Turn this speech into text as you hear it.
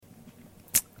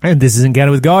And this is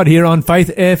Encounter with God here on Faith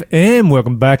FM.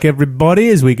 Welcome back, everybody,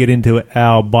 as we get into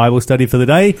our Bible study for the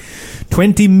day.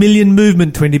 20 million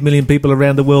movement, 20 million people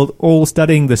around the world all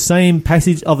studying the same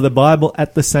passage of the Bible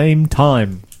at the same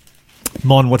time.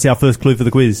 Mon, what's our first clue for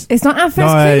the quiz? It's not our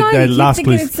first clue, no. You last keep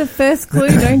clue. thinking it's the first clue,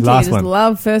 don't you? Last You just one.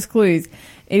 love first clues.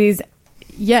 It is,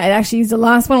 it actually is the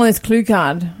last one on this clue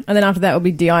card. And then after that will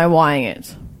be DIYing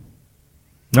it.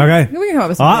 Okay. We can come up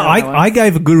with something else. I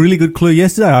gave a really good clue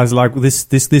yesterday. I was like, this.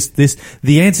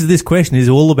 The answer to this question is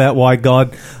all about why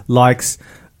God likes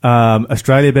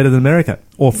Australia better than America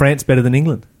or France better than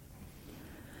England.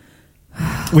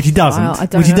 Which he doesn't. Well, I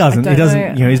don't which he know. doesn't. I He don't doesn't.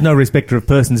 know. You know, he's no respecter of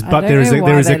persons. But I there don't is know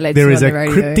why they let you on the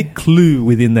radio. cryptic clue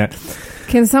within that.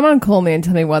 Can someone call me and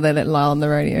tell me why they let Lyle on the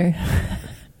radio?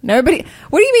 Nobody.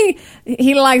 What do you mean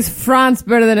he likes France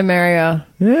better than America?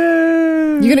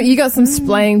 Yeah. You got some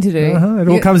splaining to do. It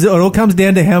all comes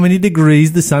down to how many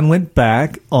degrees the sun went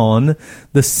back on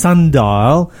the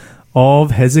sundial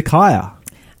of Hezekiah.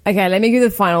 Okay, let me give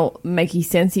the final makey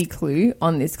sensey clue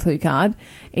on this clue card.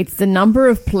 It's the number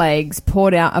of plagues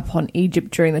poured out upon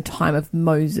Egypt during the time of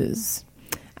Moses.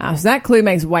 So that clue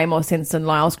makes way more sense than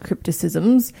Lyle's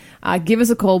crypticisms. Give us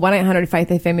a call,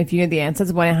 1-800-FAITH-FM, if you know the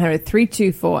answers,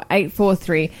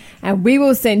 1-800-324-843, and we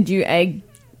will send you a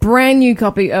brand new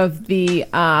copy of The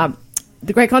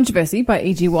Great Controversy by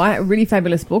E.G. White, a really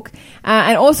fabulous book.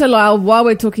 And also, Lyle, while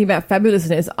we're talking about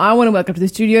fabulousness, I want to welcome to the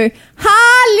studio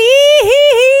Harley!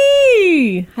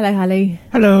 Hello, Harley.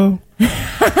 Hello.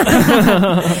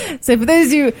 So for those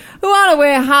of you who aren't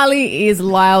aware, Harley is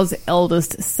Lyle's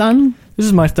eldest son. This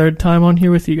is my third time on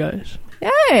here with you guys.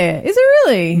 Yeah, is it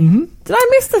really? Mm-hmm. Did I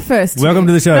miss the first two? Welcome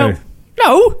to the show.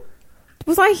 No.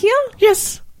 Was I here?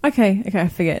 Yes. Okay, I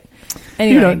forget.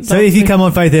 Anyway. So if you come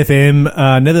on Faith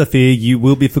FM, never fear, you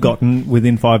will be forgotten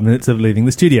within 5 minutes of leaving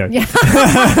the studio. Yeah.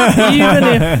 Even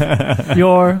if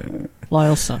you're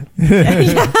Lyle's son.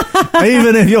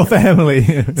 Even if you're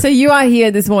family. So you are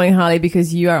here this morning, Harley,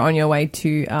 because you are on your way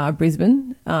to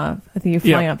Brisbane. I think you're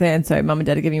flying up there, and so Mum and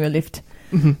Dad are giving you a lift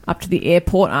up to the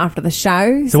airport after the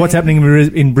show. So what's happening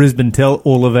in Brisbane? Tell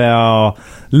all of our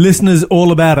listeners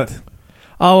all about it.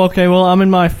 Oh, okay. Well, I'm in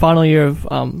my final year of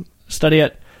study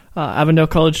at Avondale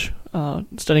College,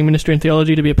 studying ministry and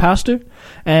theology to be a pastor.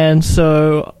 And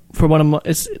so for one of my,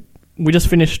 we just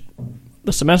finished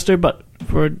the semester, but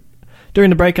during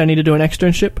the break I need to do an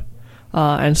externship.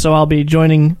 And so I'll be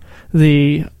joining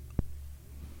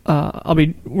I'll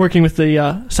be working with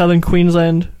the Southern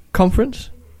Queensland Conference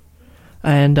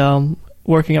and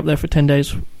working up there for 10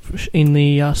 days in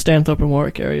the Stanthorpe and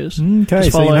Warwick areas. Okay,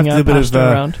 just so you following have to do a bit pastor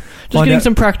of around. Just getting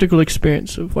some practical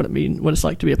experience of what it's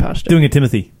like to be a pastor. Doing a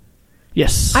Timothy.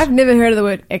 Yes. I've never heard of the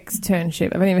word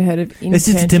externship. I've even heard of internship. It's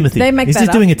just a Timothy. Did they make It's that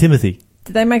just up? doing a Timothy.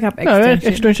 Did they make up No, externship?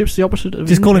 externship's the opposite of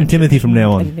Just call him Timothy from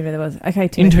now I on. didn't know there was. Okay,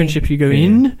 Timothy. Internship you go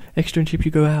in, externship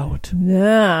you go out.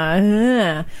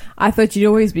 I thought you'd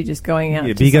always be just going out.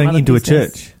 Yeah, to be some going other into business. a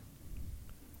church.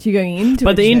 You're going into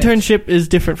But a the church. internship is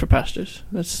different for pastors.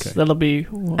 That'll be.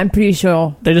 I'm pretty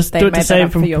sure They just they do it made to that save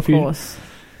up from for your confusion. course.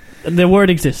 The word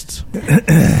exists. The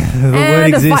And word a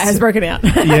exists. fight has broken out.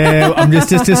 Yeah, I'm just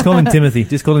call him Timothy.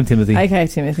 Just call him Timothy. Okay,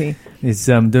 Timothy. He's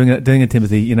doing a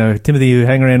Timothy. You know, Timothy who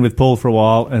hung around with Paul for a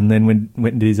while and then went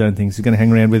and did his own things. He's going to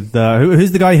hang around with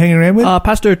who's the guy you're hanging around with?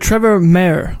 Pastor Trevor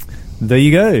Mayer. There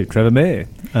you go, Trevor Mayer.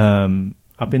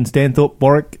 Up in Stanthorpe,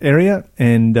 Warwick area.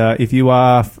 And if you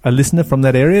are a listener from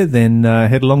that area, then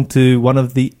head along to one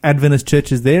of the Adventist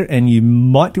churches there, and you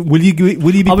might. Will you be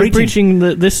I'll be preaching?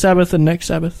 this Sabbath and next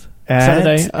Sabbath.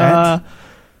 Saturday.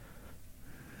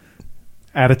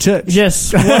 At a church.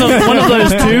 Yes, one of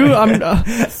those two.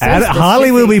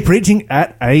 Harley will be preaching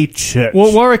at a church.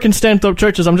 Well, Warwick and Stanthorpe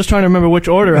churches. I'm just trying to remember which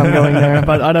order I'm going there,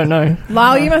 but I don't know.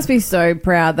 Lyle, you must be so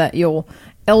proud that your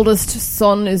eldest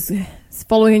son is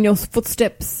following in your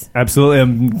footsteps. Absolutely.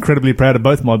 I'm incredibly proud of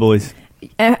both my boys.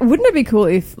 Wouldn't it be cool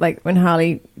if, like, when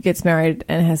Harley gets married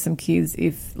and has some kids,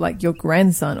 if, like, your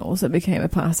grandson also became a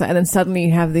pastor, and then suddenly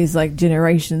you have these, like,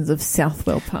 generations of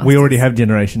Southwell pastors? We already have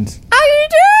generations. Oh, you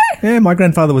do? Yeah, my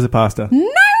grandfather was a pastor. No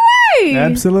way!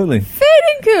 Absolutely. Fair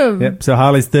income. Yep, so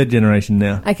Harley's third generation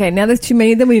now. Okay, now there's too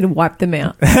many of them. We need to wipe them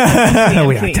out.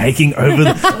 We are taking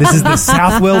over. This is the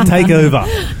Southwell takeover.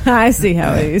 I see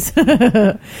how it is.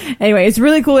 Anyway, it's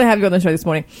really cool to have you on the show this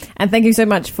morning. And thank you so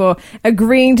much for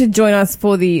agreeing to join us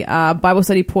for the Bible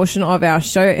study portion of our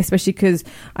show, especially because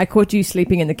I caught you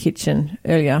sleeping in the kitchen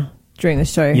earlier during the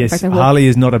show. Yes, In fact, Harley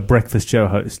is not a breakfast show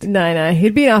host. No,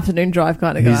 he'd be an afternoon drive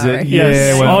kind of guy. I reckon.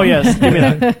 Yeah, well. Oh, yes. Give me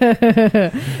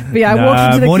that. But yeah, I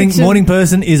walked into the kitchen. Morning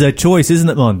person is a choice, isn't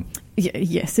it, Mon? Yeah,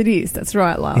 yes, it is. That's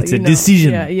right, Lyle. It's a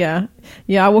decision. Yeah.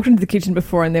 I walked into the kitchen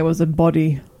before and there was a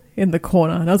body in the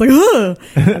corner, and I was like, ugh!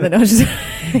 And then I was just,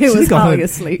 it was falling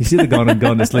asleep. You should have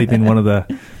gone to sleep in one of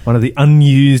the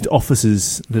unused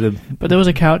offices that have. But there was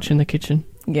a couch in the kitchen.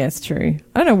 Yeah, it's true.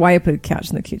 I don't know why you put a couch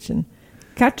in the kitchen.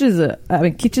 Kitchens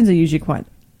are usually quite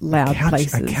loud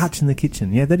places. A couch in the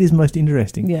kitchen. Yeah, that is most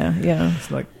interesting. Yeah.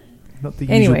 It's like not the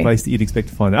usual place that you'd expect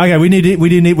to find it. Okay,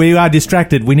 we are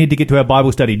distracted. We need to get to our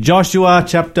Bible study. Joshua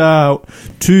chapter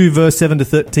 2, verse 7 to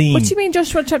 13. What do you mean,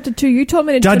 Joshua chapter 2? You told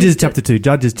me to Judges chapter 2.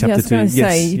 Judges chapter 2. I was going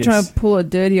to say, you're trying to pull a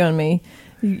dirty on me.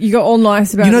 You got all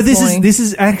nice about it. This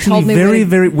is actually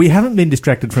very. We haven't been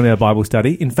distracted from our Bible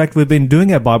study. In fact, we've been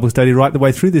doing our Bible study right the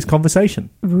way through this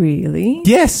conversation. Really?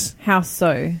 Yes. How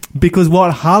so? Because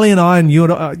what Harley and I and you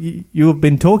have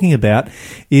been talking about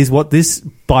is what this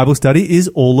Bible study is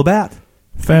all about.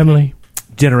 Family.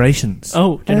 Generations.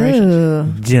 Oh,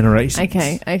 generations. Generations.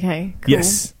 Okay. Cool.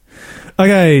 Yes.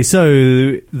 Okay,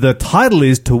 so the title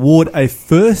is Toward a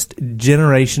First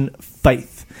Generation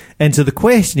Faith. And so the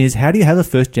question is, how do you have a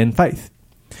first gen faith?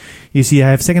 You see, you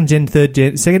have first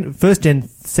gen,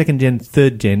 second gen,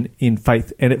 third gen in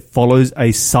faith, and it follows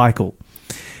a cycle.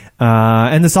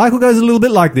 And the cycle goes a little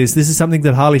bit like this. This is something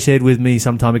that Harley shared with me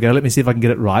some time ago. Let me see if I can get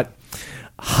it right.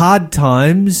 Hard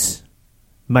times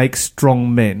make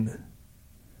strong men.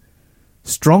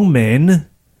 Strong men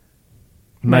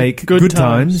make good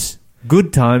times.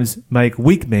 Good times make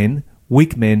weak men.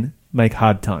 Weak men make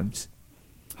hard times.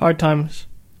 Hard times.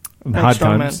 Hard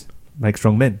times make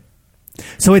strong men.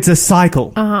 So it's a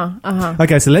cycle.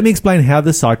 Okay, so let me explain how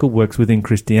the cycle works within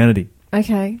Christianity.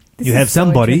 Okay. You have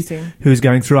somebody who's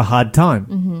going through a hard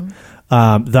time. They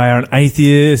are an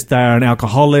atheist, they are an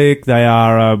alcoholic, they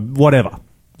are whatever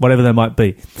they might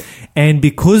be. And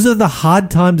because of the hard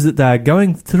times that they are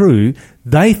going through,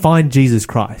 they find Jesus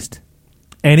Christ.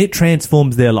 And it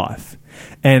transforms their life.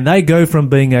 And they go from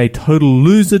being a total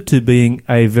loser to being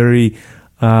a very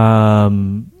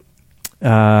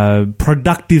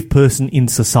productive person in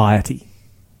society.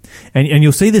 And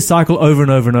you'll see this cycle over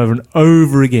and over and over and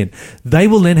over again. They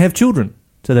will then have children.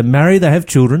 So they marry, they have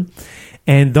children,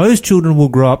 and those children will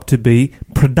grow up to be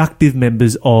productive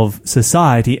members of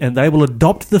society, and they will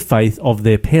adopt the faith of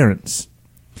their parents.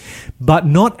 But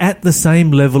not at the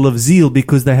same level of zeal,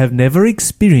 because they have never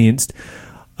experienced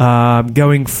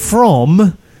going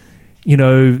from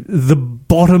the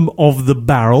bottom of the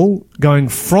barrel, going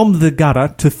from the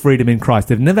gutter to freedom in Christ.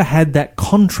 They've never had that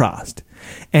contrast.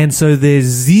 And so their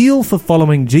zeal for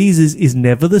following Jesus is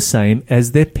never the same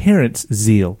as their parents'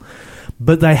 zeal.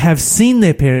 But they have seen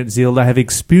their parents' zeal, they have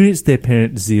experienced their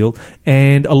parents' zeal,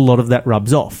 and a lot of that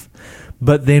rubs off.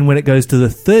 But then when it goes to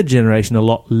the third generation, a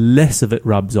lot less of it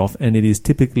rubs off, and it is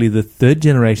typically the third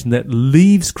generation that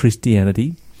leaves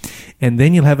Christianity, and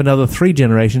then you'll have another 3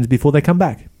 generations before they come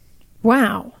back.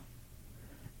 Wow.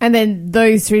 And then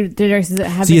those 3 generations that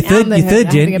have your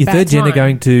third gen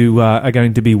are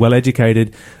going to be well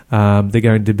educated. They're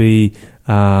going to be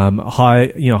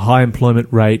high employment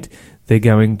rate. They're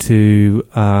going to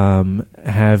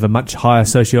have a much higher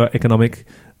socioeconomic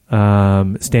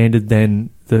standard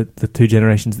than the 2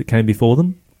 generations that came before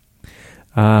them.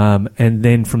 And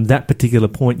then from that particular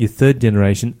point, your third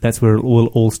generation, that's where it will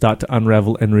all start to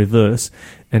unravel and reverse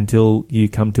until you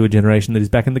come to a generation that is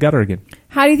back in the gutter again.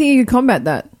 How do you think you could combat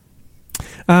that?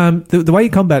 The way you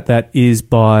combat that is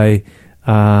by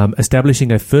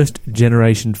establishing a first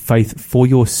generation faith for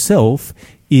yourself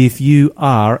if you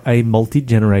are a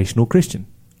multi-generational Christian.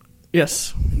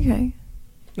 Yes. Okay.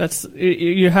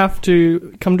 You have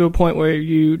to come to a point where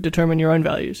you determine your own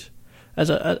values as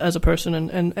a person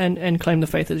and claim the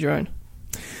faith as your own.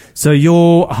 So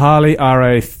you, Harley, are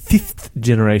a 5th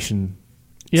generation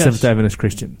Seventh-day Adventist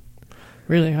Christian.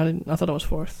 Really? I thought it was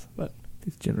 4th, but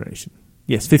 5th generation.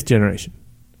 Yes, 5th generation.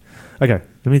 Okay,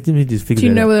 let me just figure that out. Do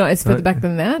you know whether or not it's further back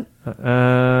than that?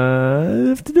 I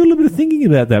have to do a little bit of thinking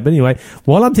about that. But anyway,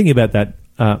 while I'm thinking about that,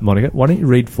 Monica, why don't you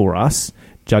read for us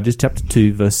Judges chapter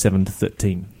 2, verse 7 to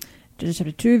 13. Judges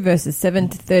chapter 2, verses 7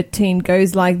 to 13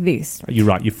 goes like this. You're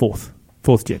right, you're 4th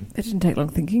gen. That didn't take long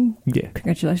thinking. Yeah.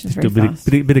 Congratulations, just very fast.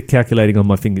 Bit of calculating on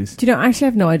my fingers. Do you know, I actually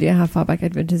have no idea how far back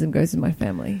Adventism goes in my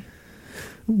family.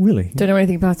 Really? Don't know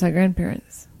anything past our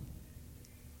grandparents.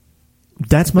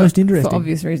 That's most interesting. For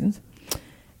obvious reasons.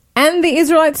 And the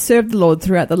Israelites served the Lord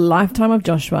throughout the lifetime of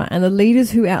Joshua and the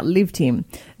leaders who outlived him,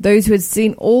 those who had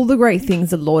seen all the great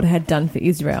things the Lord had done for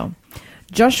Israel.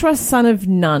 Joshua, son of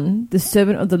Nun, the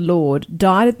servant of the Lord,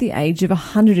 died at the age of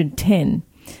 110.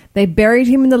 They buried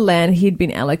him in the land he had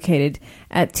been allocated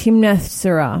at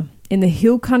Timnath-Serah, in the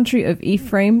hill country of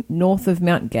Ephraim, north of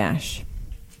Mount Gash.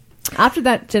 After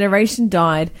that generation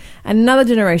died, another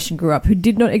generation grew up who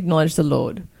did not acknowledge the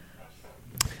Lord.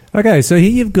 Okay, so here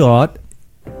you've got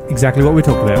exactly what we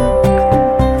talked about.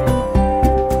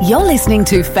 You're listening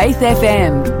to Faith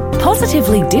FM,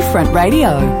 positively different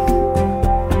radio.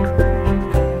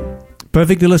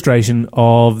 Perfect illustration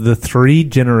of the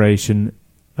 3-generation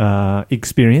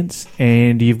experience,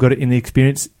 and you've got it in the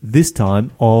experience this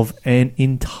time of an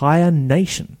entire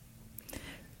nation.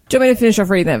 Do you want me to finish off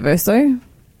reading that verse, though?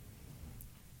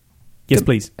 Yes,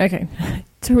 please. Okay.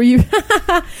 So were you?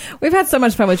 We've had so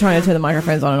much fun with trying to turn the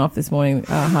microphones on and off this morning,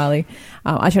 Harley.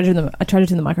 I tried to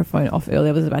turn the microphone off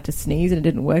earlier. I was about to sneeze and it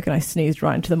didn't work, and I sneezed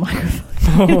right into the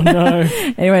microphone. Oh no!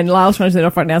 Anyway, and Lyle's trying to turn it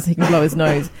off right now so he can blow his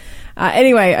nose.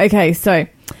 Anyway, okay, so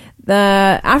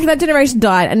after that generation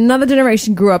died, another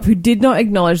generation grew up who did not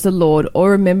acknowledge the Lord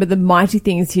or remember the mighty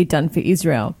things he had done for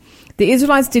Israel. The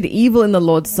Israelites did evil in the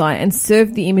Lord's sight and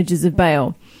served the images of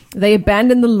Baal. They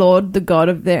abandoned the Lord, the God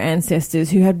of their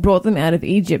ancestors, who had brought them out of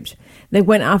Egypt. They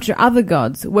went after other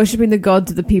gods, worshipping the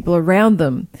gods of the people around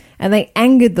them, and they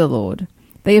angered the Lord.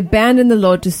 They abandoned the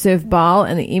Lord to serve Baal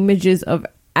and the images of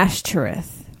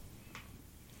Ashtoreth.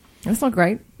 That's not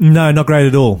great. No, not great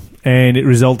at all. And it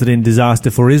resulted in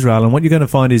disaster for Israel. And what you're going to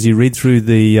find as you read through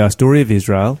the story of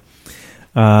Israel,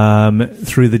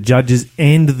 through the judges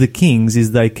and the kings,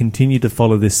 is they continue to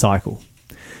follow this cycle.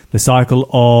 The cycle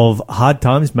of hard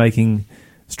times making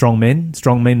strong men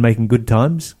making good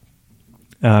times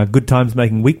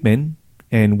making weak men,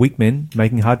 and weak men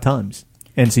making hard times.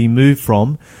 And so you move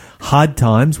from hard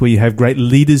times, where you have great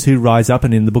leaders who rise up,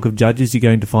 and in the book of Judges you're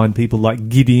going to find people like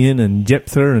Gideon and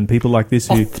Jephthah and people like this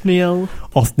Othniel,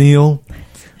 Ehud,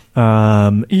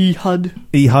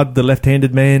 the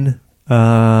left-handed man,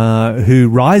 who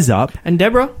rise up. And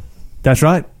Deborah. That's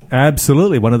right,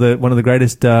 absolutely. One of the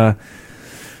greatest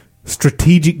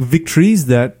strategic victories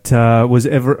that was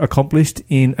ever accomplished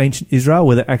in ancient Israel,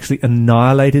 where they actually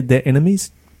annihilated their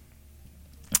enemies,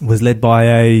 was led by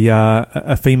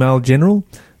a female general.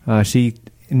 She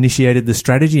invented the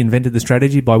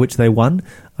strategy by which they won,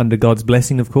 under God's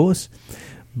blessing, of course.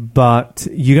 But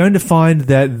you're going to find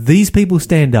that these people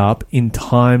stand up in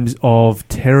times of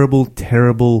terribly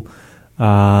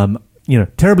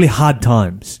hard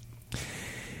times.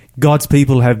 God's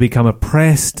people have become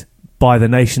oppressed by the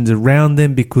nations around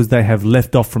them because they have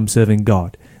left off from serving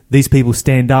God. These people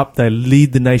stand up, they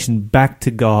lead the nation back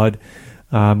to God.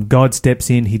 God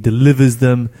steps in, he delivers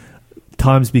them.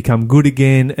 Times become good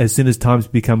again. As soon as times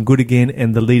become good again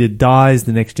and the leader dies,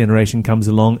 the next generation comes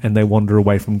along and they wander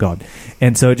away from God.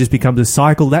 And so it just becomes a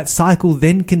cycle. That cycle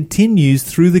then continues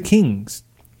through the kings.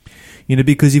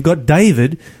 Because you've got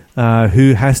David,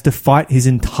 who has to fight his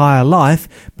entire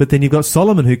life, but then you've got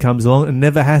Solomon who comes along and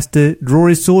never has to draw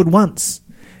his sword once.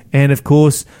 And of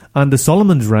course, under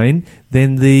Solomon's reign,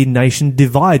 then the nation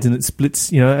divides and it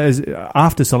splits,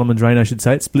 after Solomon's reign, I should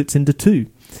say, it splits into two.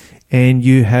 And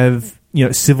you have,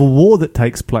 civil war that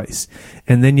takes place.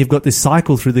 And then you've got this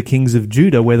cycle through the kings of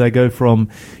Judah where they go from,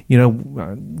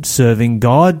 serving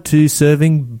God to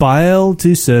serving Baal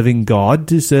to serving God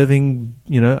to serving,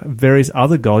 various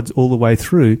other gods all the way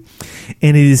through.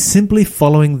 And it is simply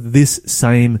following this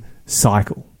same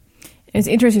cycle. It's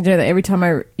interesting to know that every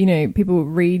time people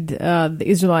read the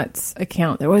Israelites'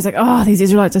 account, they're always like, oh, these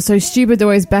Israelites are so stupid. They're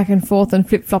always back and forth and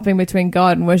flip-flopping between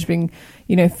God and worshipping,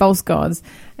 false gods.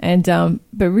 And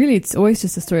but really, it's always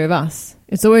just a story of us.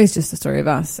 It's always just a story of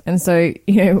us. And so,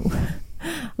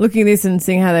 looking at this and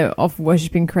seeing how they're off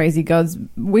worshipping crazy gods,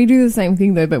 we do the same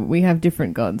thing, though, but we have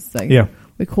different gods. So yeah.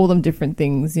 We call them different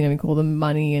things. We call them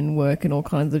money and work and all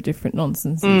kinds of different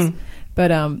nonsenses.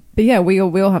 But yeah, we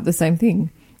all have the same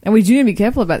thing. And we do need to be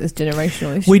careful about this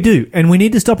generational issue. We do. And we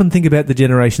need to stop and think about the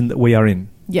generation that we are in.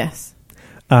 Yes.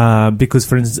 Because,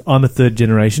 for instance, I'm a 3rd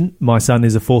generation. My son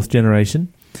is a 4th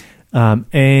generation.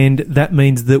 And that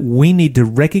means that we need to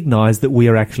recognize that we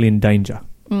are actually in danger.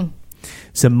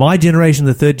 So my generation,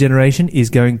 the 3rd generation, is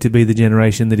going to be the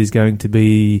generation that is going to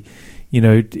be,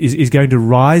 is going to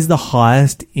rise the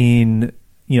highest in,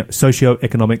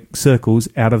 socioeconomic circles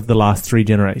out of the last 3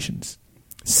 generations.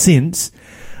 Since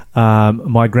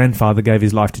my grandfather gave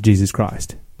his life to Jesus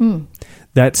Christ.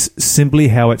 That's simply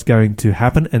how it's going to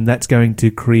happen, and that's going to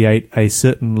create a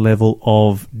certain level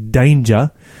of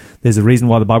danger. There's a reason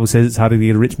why the Bible says it's harder to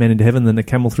get a rich man into heaven than a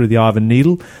camel through the eye of a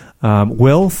needle.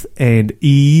 Wealth and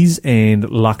ease and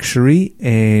luxury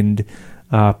and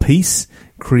peace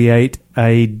create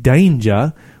a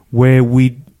danger where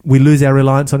we lose our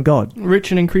reliance on God.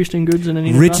 Rich and increased in goods and in need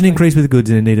of nothing. Rich and increased with goods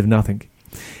and in need of nothing.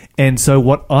 And so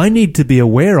what I need to be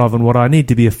aware of and what I need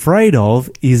to be afraid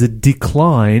of is a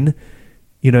decline,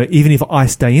 even if I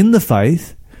stay in the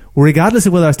faith, regardless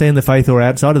of whether I stay in the faith or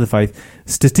outside of the faith,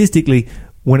 statistically,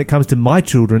 when it comes to my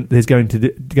children, there's going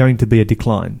to be a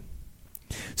decline.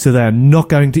 So they are not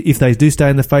going to, if they do stay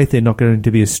in the faith, they're not going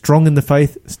to be as strong in the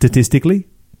faith statistically.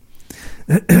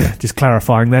 Just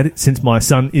clarifying that, since my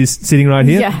son is sitting right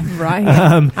here. Yeah, right.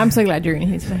 Yeah. I'm so glad you're in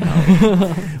here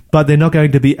today. But they're not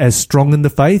going to be as strong in the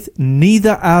faith.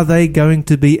 Neither are they going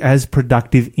to be as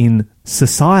productive in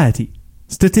society,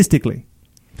 statistically.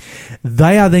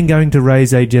 They are then going to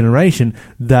raise a generation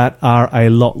that are a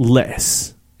lot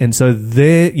less. And so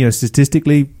they're,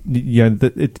 statistically,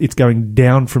 it's going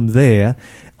down from there.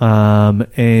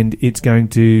 And it's going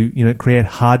to, create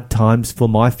hard times for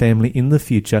my family in the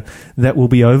future that will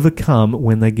be overcome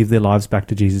when they give their lives back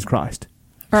to Jesus Christ.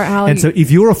 All right, Harley. And so if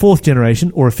you're a fourth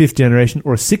generation or a fifth generation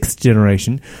or a sixth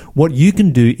generation, what you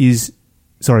can do is...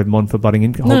 Sorry, Mon, for butting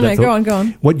in. Hold that thought. Go on.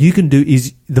 What you can do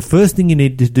is, the first thing you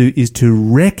need to do is to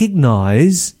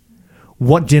recognize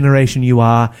what generation you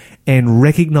are and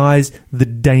recognize the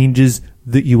dangers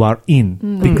that you are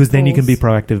in, because then you can be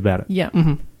proactive about it. Yeah.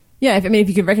 Mm-hmm. Yeah, if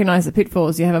you can recognize the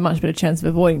pitfalls, you have a much better chance of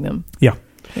avoiding them. Yeah.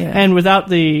 And without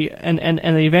the and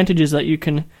the advantages that you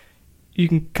can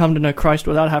come to know Christ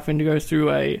without having to go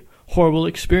through a horrible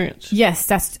experience. Yes,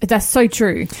 that's so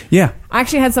true. Yeah. I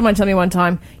actually had someone tell me one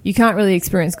time, you can't really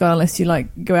experience God unless you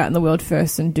go out in the world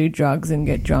first and do drugs and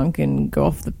get drunk and go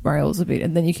off the rails a bit,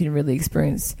 and then you can really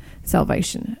experience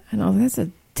salvation. And I was like, that's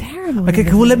a terrible... Okay,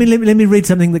 cool. Let me read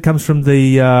something that comes from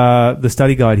the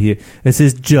study guide here. It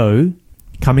says, Joe,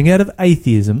 coming out of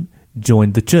atheism,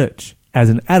 joined the church as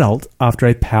an adult after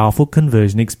a powerful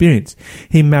conversion experience.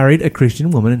 He married a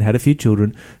Christian woman and had a few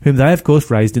children, whom they, of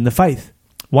course, raised in the faith.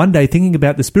 One day, thinking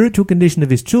about the spiritual condition of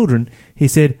his children, he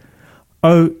said,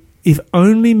 "Oh, if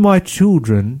only my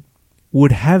children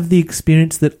would have the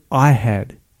experience that I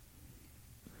had."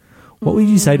 What would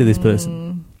you say to this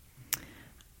person?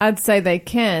 I'd say they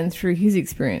can through his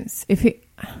experience.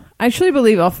 I truly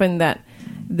believe often that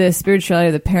the spirituality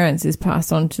of the parents is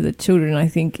passed on to the children. I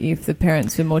think if the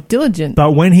parents were more diligent...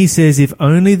 But when he says, if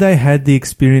only they had the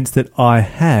experience that I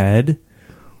had,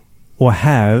 or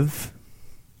have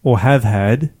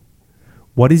had,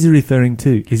 what is he referring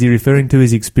to? Is he referring to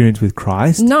his experience with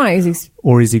Christ? No,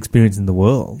 or his experience in the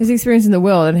world? His experience in the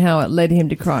world and how it led him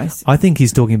to Christ. I think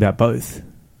he's talking about both.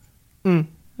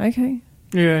 Okay.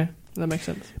 Yeah, that makes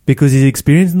sense. Because his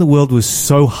experience in the world was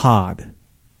so hard,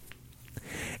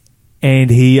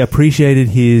 and he appreciated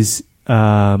his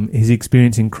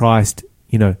experience in Christ,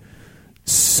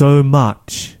 so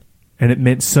much, and it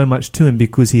meant so much to him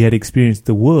because he had experienced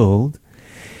the world.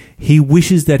 He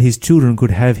wishes that his children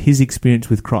could have his experience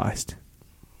with Christ.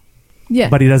 Yeah.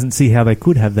 But he doesn't see how they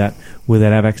could have that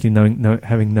without actually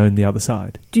having known the other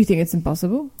side. Do you think it's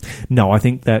impossible? No, I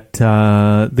think that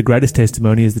the greatest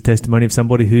testimony is the testimony of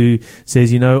somebody who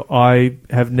says, I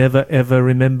have never, ever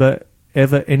remember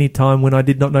ever any time when I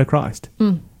did not know Christ.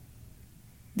 I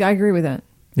agree with that.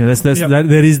 That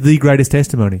is the greatest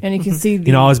testimony. And you can see...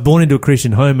 I was born into a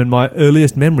Christian home, and my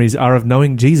earliest memories are of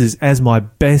knowing Jesus as my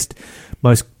best,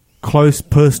 most close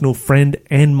personal friend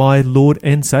and my Lord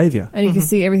and Saviour. And you can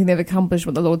see everything they've accomplished,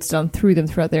 what the Lord's done through them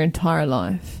throughout their entire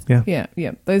life. Yeah.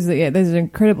 Those are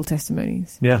incredible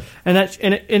testimonies. Yeah. And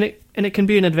it can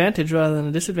be an advantage rather than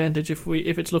a disadvantage if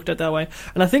it's looked at that way.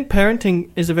 And I think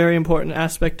parenting is a very important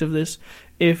aspect of this.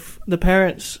 If the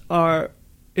parents are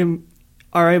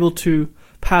able to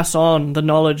pass on the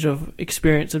knowledge of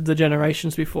experience of the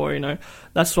generations before,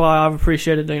 that's why I've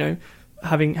appreciated,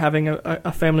 having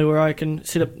a family where I can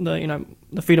sit at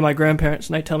the feet of my grandparents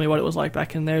and they tell me what it was like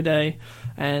back in their day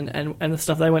and the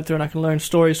stuff they went through, and I can learn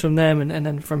stories from them and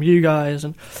then from you guys.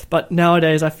 But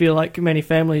nowadays I feel like many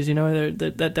families,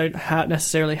 that don't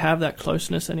necessarily have that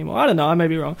closeness anymore. I don't know, I may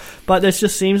be wrong, but it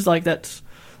just seems like there's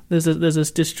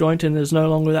this disjoint, and there's no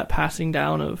longer that passing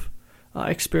down of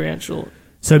experiential.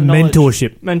 So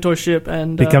mentorship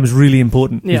and becomes really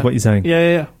important. Is what you're saying?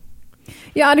 Yeah.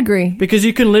 Yeah, I'd agree. Because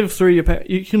you can live through your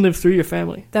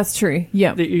family. That's true.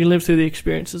 Yeah, you can live through the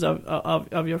experiences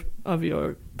of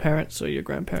your parents or your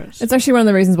grandparents. It's actually one of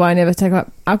the reasons why I never take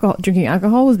up drinking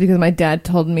alcohol, was because my dad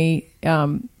told me,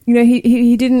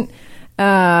 he didn't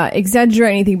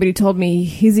exaggerate anything, but he told me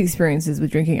his experiences with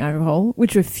drinking alcohol,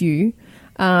 which were few.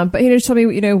 But he just told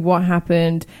me, what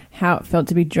happened, how it felt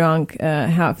to be drunk,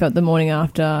 how it felt the morning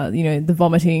after, the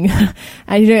vomiting,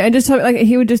 and just told me,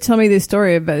 he would just tell me this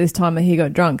story about this time that he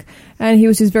got drunk, and he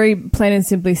was just very plain and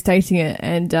simply stating it,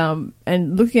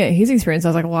 and looking at his experience, I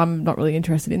was like, well, I'm not really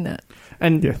interested in that.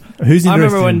 And who's I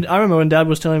remember when Dad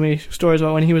was telling me stories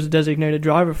about when he was a designated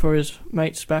driver for his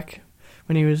mates back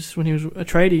when he was a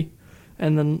tradie,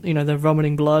 and then they're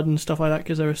vomiting blood and stuff like that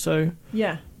because they were so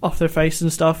off their face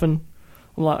and stuff, and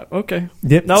I'm like, okay.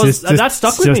 Yep, That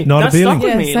stuck with me. Not That appealing. stuck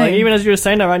with me. Yeah, Like, same. even as you were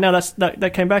saying that right now,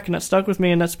 that came back and that stuck with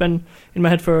me, and that's been in my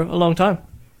head for a long time.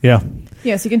 Yeah.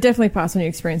 Yes, you can definitely pass on your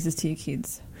experiences to your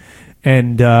kids.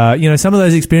 And, some of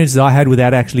those experiences I had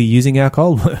without actually using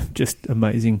alcohol were just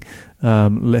amazing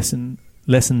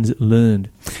lessons learned.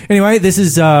 Anyway, this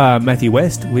is Matthew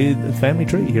West with Family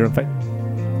Tree here on Faith.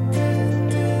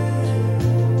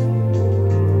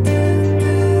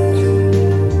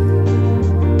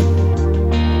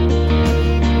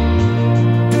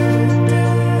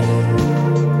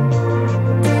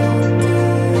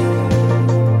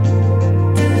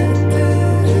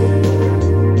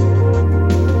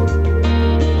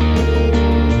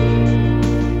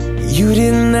 You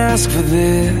didn't ask for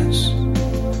this,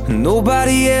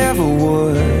 nobody ever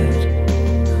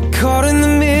would. Caught in the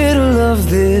middle of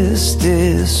this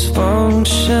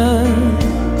dysfunction.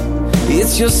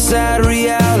 It's your sad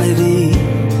reality,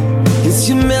 it's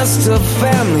your messed up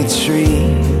family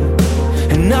tree.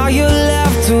 And now you're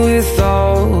left with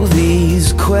all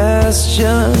these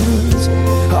questions.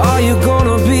 Are you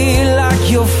gonna be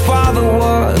like your father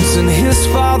was and his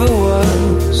father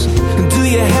was? Do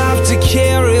you have to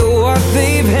carry what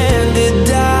they've handed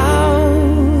down?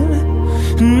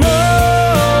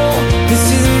 No,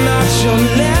 this is not your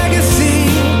legacy.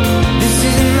 This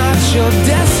is not your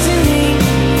destiny.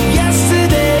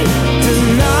 Yesterday does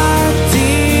not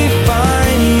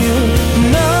define you.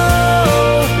 No,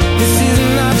 this is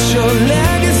not your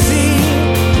legacy.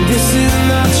 This is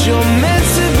not your meant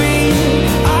to be.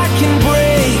 I can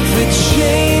break the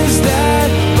chains that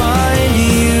bind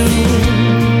you.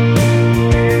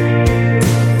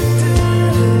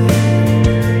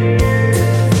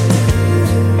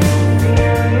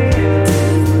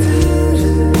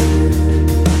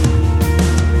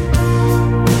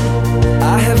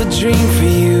 I have a dream for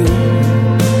you.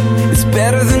 It's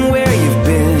better than where you've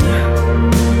been.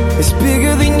 It's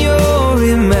bigger than your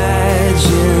imagination.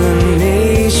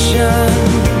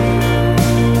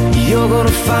 You're gonna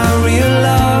find real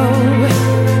love,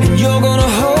 and you're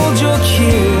gonna hold your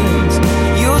kids.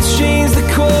 You'll change the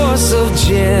course of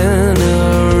generations.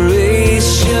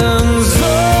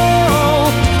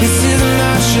 Oh, this is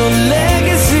not your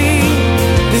legacy.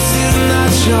 This is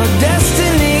not your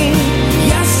destiny.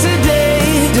 Yesterday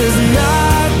does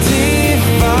not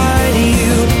define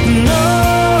you. No,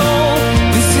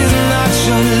 this is not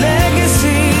your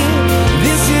legacy.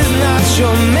 This is not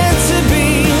your meant to be.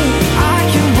 I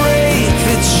can break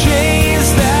the chains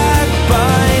that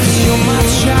bind you. You're my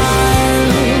child.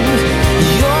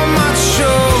 You're my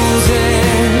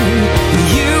chosen.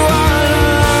 You are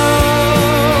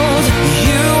loved.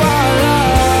 You are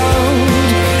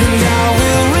loved. And I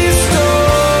will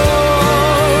restore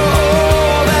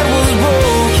all that was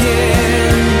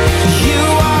broken. You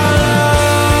are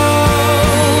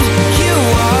loved. You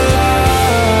are loved.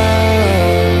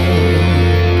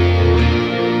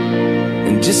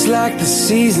 And just like the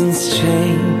seasons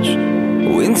change,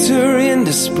 winter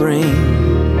into spring,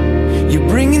 you're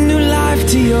bringing new life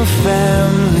to your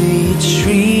family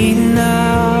tree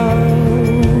now.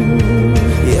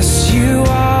 Yes, you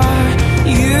are.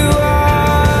 You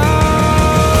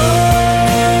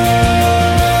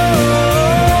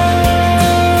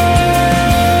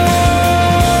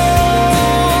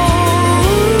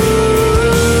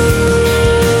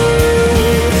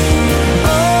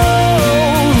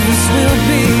this will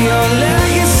be your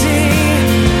legacy.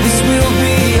 This will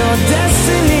be your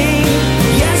destiny.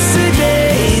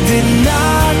 Yesterday did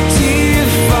not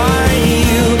define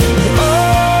you.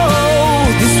 Oh,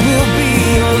 this will be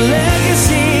your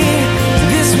legacy.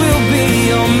 This will be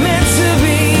your meant to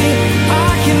be.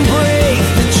 I can break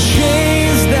the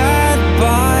chains that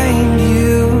bind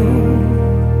you.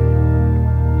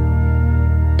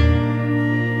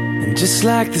 And just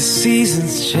like the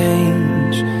seasons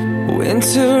change,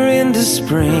 winter into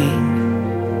spring,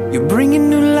 you're bringing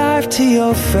new life to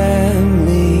your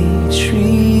family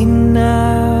tree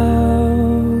now.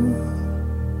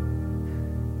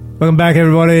 Welcome back,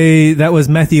 everybody. That was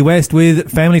Matthew West with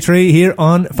Family Tree here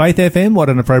on Faith FM. What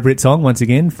an appropriate song, once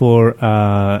again, for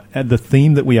the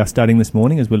theme that we are studying this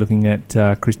morning as we're looking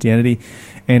at Christianity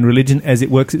and religion as it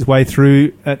works its way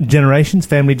through generations,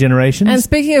 family generations. And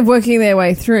speaking of working their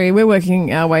way through, we're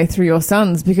working our way through your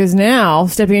sons, because now,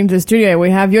 stepping into the studio,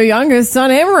 we have your youngest son,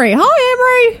 Emery.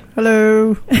 Hi, Emery.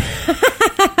 Hello.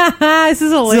 This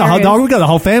is hilarious. We've got the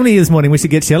whole family here this morning. We should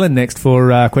get Shellen next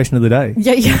for question of the day.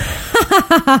 Yeah.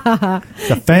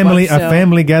 A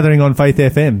family gathering on Faith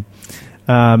FM.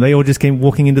 They all just came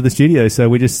walking into the studio, so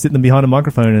we just sit them behind a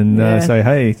microphone and say,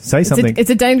 "Hey, say something." It's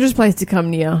a dangerous place to come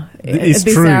near It's at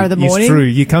this true. hour of the morning. It's true.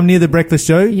 You come near the breakfast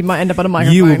show, You might end up on a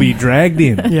microphone. you will be dragged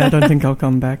in. Yeah, I don't think I'll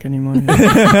come back anymore.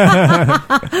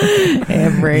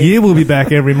 You will be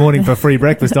back every morning for free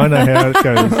breakfast. I know how it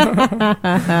goes.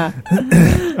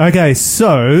 Okay,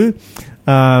 so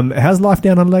how's life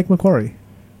down on Lake Macquarie?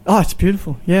 Oh, it's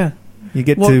beautiful. Yeah. You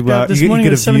get Walked to out this you morning. get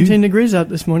It a was 17 view. degrees out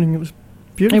this morning. It was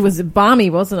beautiful. It was balmy,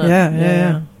 wasn't it?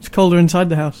 Yeah. It's colder inside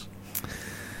the house.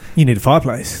 You need a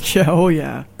fireplace. Yeah. Oh,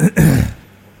 yeah.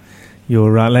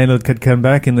 Your landlord could come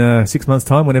back in 6 months'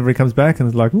 time whenever he comes back and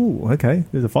it's like, ooh, okay,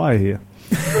 there's a fire here.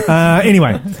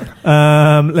 Anyway,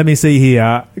 let me see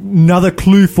here. Another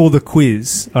clue for the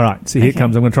quiz. All right, so here it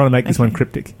comes. I'm going to try to make this one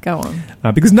cryptic. Go on.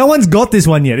 Because no one's got this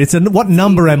one yet. It's what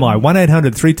number am I?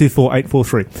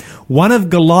 1-800-324-843. One of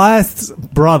Goliath's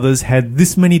brothers had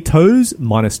this many toes,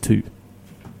 -2.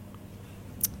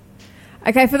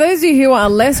 Okay, for those of you who want a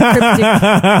less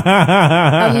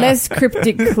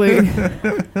cryptic clue.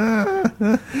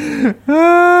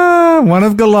 One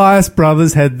of Goliath's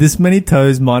brothers had this many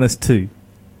toes, -2.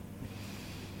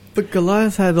 But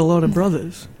Goliath had a lot of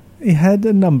brothers. He had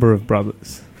a number of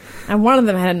brothers. And one of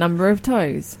them had a number of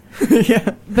toes.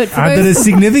 Yeah. But for But those, it's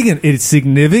significant. It's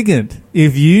significant.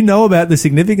 If you know about the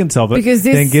significance of it, Because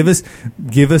this- then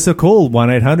give us a call.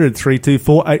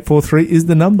 1-800-324-843 is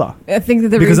the number. I think that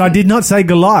the Because I reason- did not say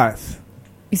Goliath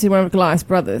You said one of Goliath's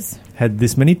brothers. had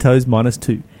this many toes,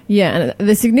 -2. Yeah, and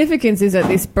the significance is that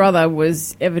this brother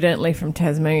was evidently from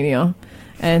Tasmania,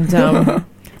 and a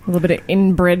little bit of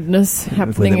inbredness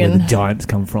happening Where the in giants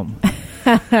come from.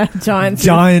 giants.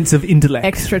 Giants of intellect.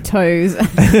 Extra toes.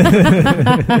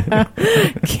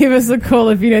 Give us a call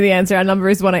if you know the answer. Our number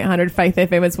is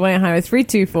 1-800-FAITH-FM. It's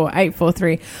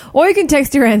 1-800-324-843. Or you can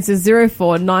text your answers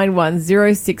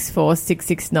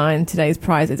 0491064669. Today's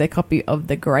prize is a copy of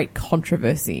The Great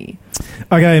Controversy.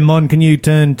 Okay, Mon, can you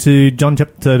turn to John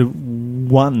chapter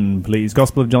 1, please?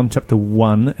 Gospel of John chapter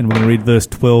 1, and we're going to read verse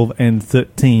 12 and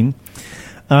 13.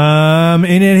 And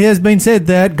it has been said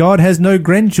that God has no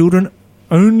grandchildren,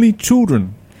 only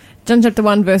children. John chapter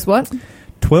 1, verse what?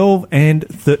 12 and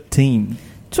 13.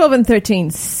 12 and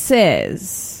 13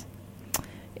 says,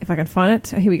 if I can find it,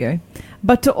 here we go.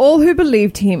 But to all who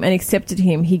believed him and accepted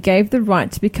him, he gave the right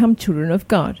to become children of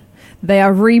God. They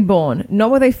are reborn,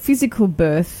 not with a physical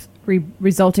birth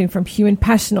resulting from human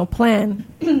passion or plan,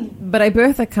 but a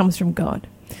birth that comes from God.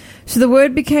 So the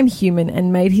Word became human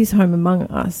and made his home among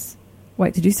us.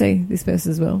 Wait, did you say this verse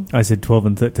as well? I said 12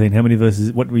 and 13. How many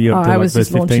verses? What were you up to? I like was verse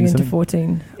just launching 15 or into something?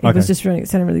 14. It Okay. was just it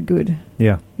sounded really good.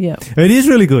 Yeah. Yeah. It is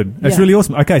really good. It's Yeah. really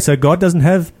awesome. Okay, so God doesn't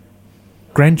have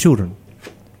grandchildren.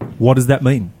 What does that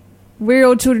mean? We're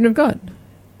all children of God.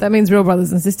 That means real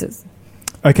brothers and sisters.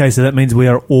 Okay, so that means we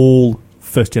are all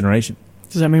first generation.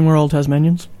 Does that mean we're all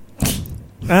Tasmanians?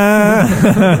 I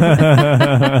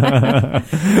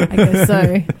guess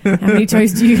so. How many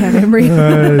toes do you have, Emery?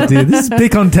 Oh dear, this is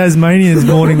pick on Tasmanians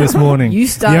morning this morning. You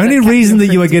started The only at reason that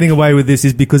Captain you are Frenzy. getting away with this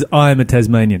is because I am a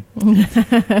Tasmanian.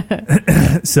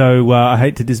 So I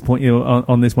hate to disappoint you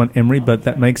on this one, Emery, but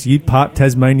that makes you part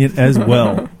Tasmanian as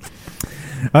well.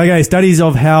 Okay, studies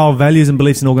of how values and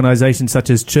beliefs in organisations such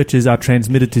as churches are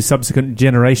transmitted to subsequent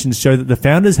generations show that the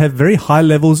founders have very high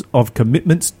levels of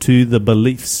commitments to the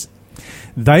beliefs.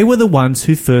 They were the ones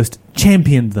who first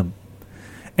championed them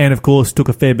and, of course, took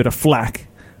a fair bit of flack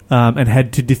and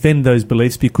had to defend those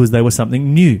beliefs because they were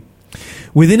something new.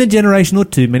 Within a generation or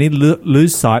two, many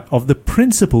lose sight of the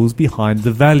principles behind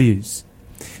the values.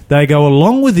 They go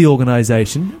along with the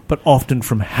organisation, but often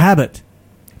from habit.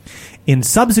 In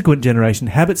subsequent generation,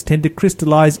 habits tend to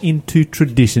crystallize into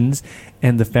traditions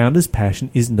and the founder's passion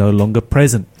is no longer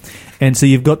present. And so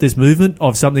you've got this movement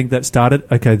of something that started,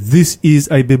 okay, this is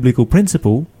a biblical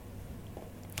principle.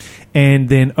 And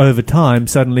then over time,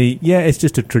 suddenly, yeah, it's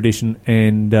just a tradition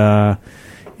and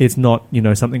it's not,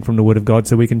 something from the Word of God,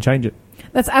 so we can change it.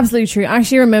 That's absolutely true. I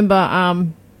actually remember,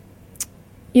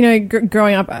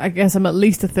 growing up, I guess I'm at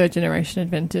least a third generation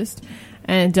Adventist,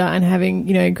 and having,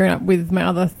 grown up with my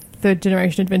other third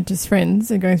generation Adventist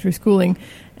friends and going through schooling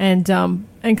and coming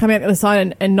out the other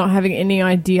side and not having any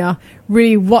idea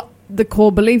really what the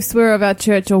core beliefs were of our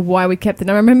church or why we kept it.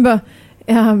 And I remember,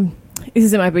 this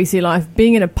is in my BC life,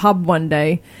 being in a pub one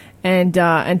day and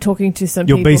talking to some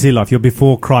Your people. BC life, your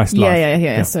before Christ life.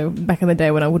 Yeah. So back in the day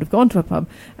when I would have gone to a pub,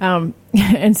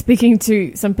 and speaking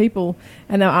to some people,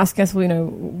 and they were asking us, well,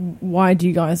 why do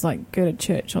you guys go to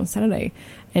church on Saturday?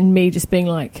 And me just being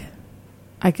like,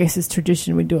 I guess it's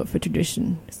tradition. We do it for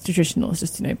tradition. It's traditional. It's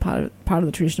just part of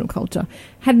the traditional culture.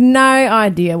 Had no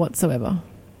idea whatsoever.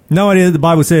 No idea that the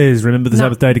Bible says, remember the No.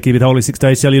 Sabbath day to keep it holy. 6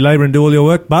 days shall you labour and do all your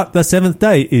work, but the seventh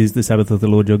day is the Sabbath of the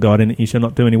Lord your God. In it you shall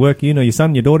not do any work, you, nor your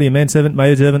son, your daughter, your manservant,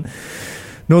 maidservant,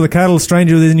 nor the cattle,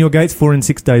 stranger within your gates. For in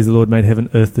 6 days the Lord made heaven,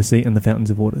 earth, the sea, and the fountains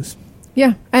of waters.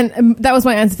 Yeah, and that was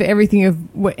my answer for everything of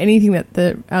anything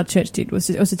that our church did was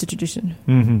just a tradition.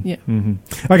 Mm-hmm. Yeah.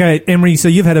 Mm-hmm. Okay, Emery, so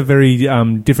you've had a very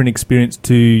different experience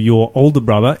to your older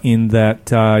brother in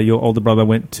that your older brother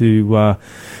went to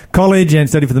college and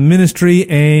studied for the ministry,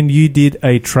 and you did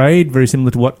a trade very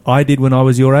similar to what I did when I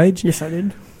was your age. Yes, I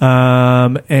did.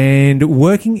 And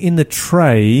working in the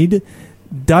trade,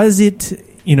 does it,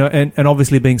 and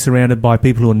obviously being surrounded by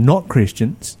people who are not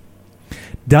Christians,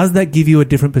 does that give you a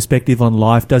different perspective on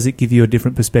life? Does it give you a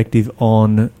different perspective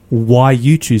on why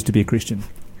you choose to be a Christian?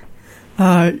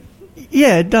 Yeah,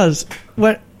 it does.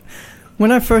 When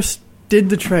I first did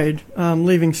the trade,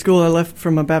 leaving school, I left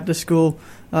from a Baptist school,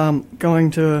 going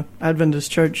to an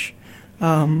Adventist church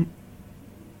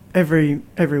every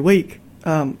week.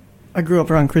 I grew up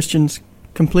around Christians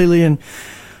completely, and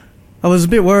I was a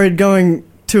bit worried going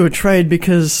to a trade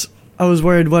because I was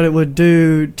worried what it would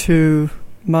do to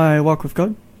my walk with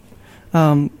God.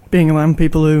 Being around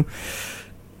people who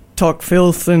talk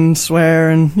filth and swear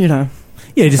and, Yeah,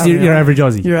 just your average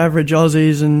Aussie. your average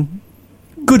Aussies and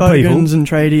Good people. bogans and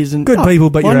tradies and Good people,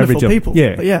 but your wonderful average people.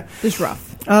 Yeah. But yeah. Just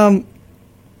rough.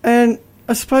 And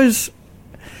I suppose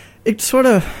it sort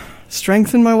of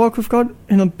strengthened my walk with God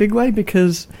in a big way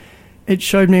because it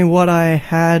showed me what I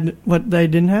had, what they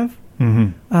didn't have.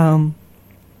 Mm-hmm.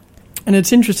 And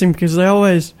it's interesting because they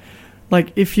always,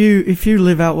 like, if you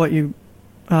live out what you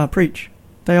preach,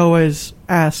 they always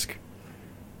ask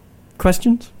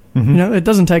questions. Mm-hmm. It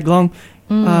doesn't take long.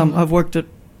 I've worked at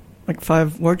like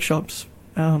 5 workshops,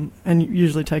 and it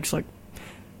usually takes like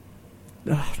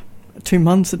 2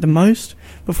 months at the most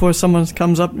before someone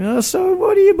comes up. So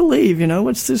what do you believe?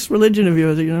 What's this religion of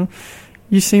yours?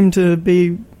 You seem to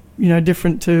be,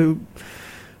 different to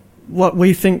what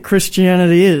we think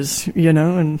Christianity is.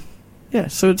 And yeah,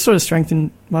 so it sort of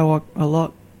strengthened my walk a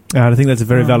lot. I think that's a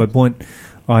very valid point.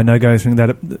 I know going through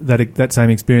that same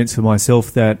experience for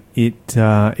myself that it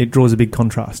draws a big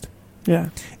contrast. Yeah.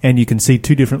 And you can see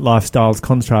 2 different lifestyles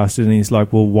contrasted, and he's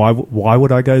like, well, why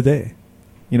would I go there?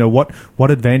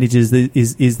 What advantages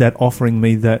is that offering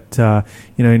me? That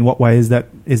in what way is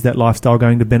that lifestyle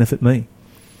going to benefit me?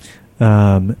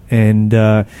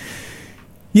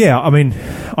 Yeah, I mean,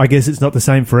 I guess it's not the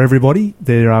same for everybody.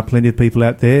 There are plenty of people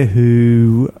out there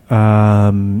who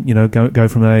go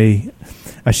from a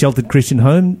sheltered Christian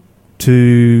home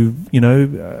to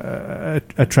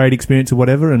a trade experience or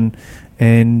whatever, and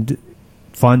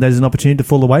find that as an opportunity to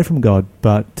fall away from God.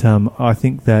 But I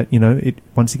think that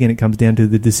once again it comes down to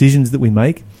the decisions that we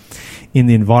make in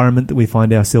the environment that we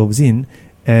find ourselves in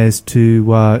as to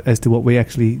what we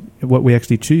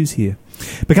actually choose here.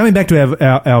 But coming back to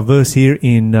our verse here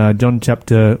in John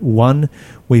chapter 1,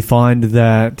 we find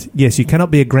that, yes, you cannot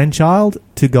be a grandchild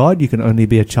to God. You can only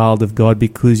be a child of God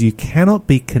because you cannot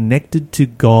be connected to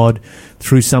God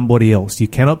through somebody else. You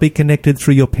cannot be connected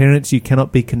through your parents. You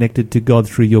cannot be connected to God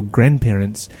through your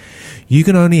grandparents. You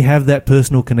can only have that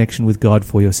personal connection with God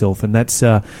for yourself, and that's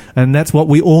what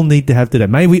we all need to have today.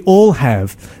 May we all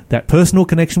have that personal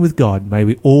connection with God. May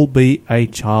we all be a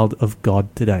child of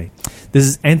God today. This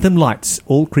is Anthem Lights,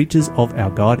 all creatures of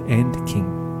our God and King.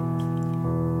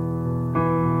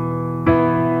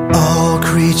 All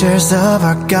creatures of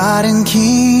our God and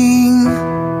King,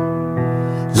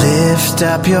 lift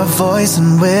up your voice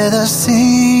and with us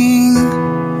sing.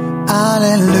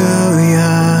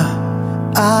 Alleluia,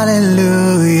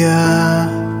 alleluia.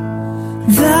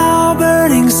 Thou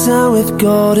burning sun with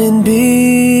golden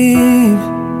beam,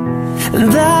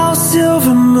 and thou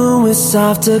silver moon with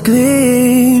softer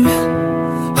gleam.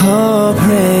 Oh,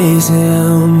 praise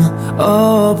Him,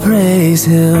 oh, praise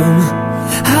Him.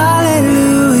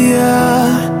 Hallelujah,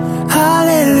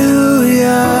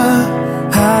 hallelujah,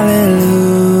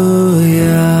 hallelujah.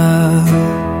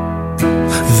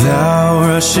 Thou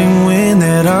rushing wind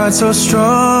that art so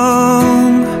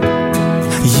strong,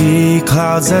 ye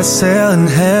clouds that sail in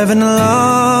heaven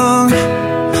along.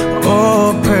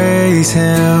 Oh, praise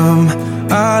Him,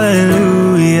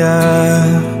 hallelujah.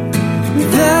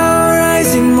 Thou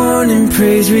rising morning,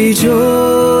 praise, rejoice.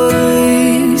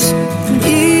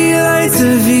 Ye lights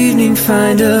of evening,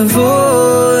 find a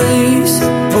voice.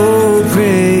 Oh,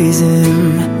 praise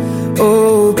Him,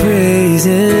 oh, praise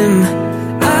Him.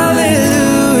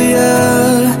 Alleluia,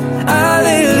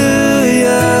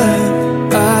 alleluia,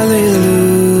 alleluia.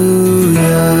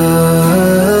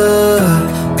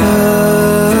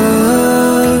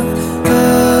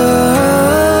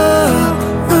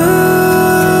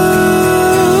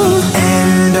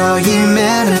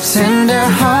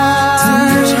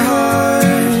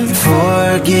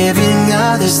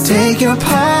 others take your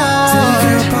part.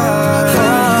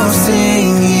 Oh,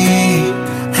 sing ye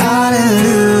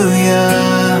hallelujah.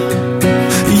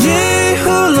 Ye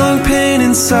who long pain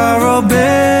and sorrow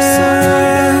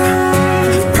bear,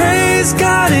 praise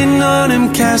God and on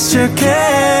him cast your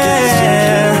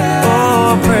care.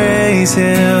 Oh, praise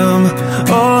him,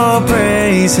 oh,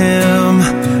 praise him.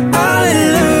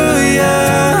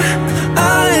 Hallelujah,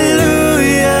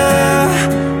 hallelujah,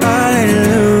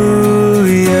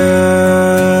 hallelujah.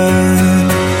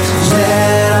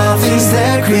 Let all things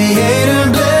that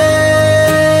Creator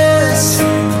bless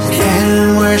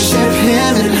and worship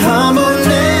him in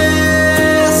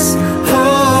humbleness.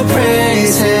 Oh,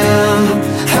 praise him,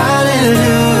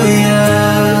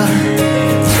 hallelujah.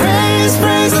 Praise,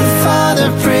 praise the Father,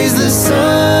 praise the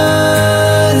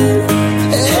Son,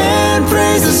 and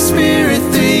praise the Spirit,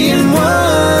 three in one.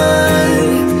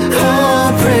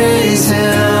 Oh, praise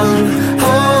him,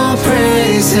 oh,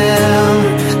 praise him.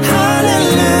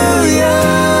 Hallelujah,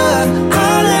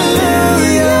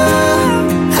 hallelujah,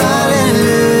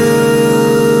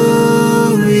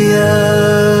 hallelujah.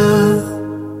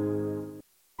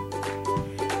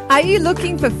 Are you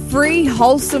looking for free,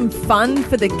 wholesome fun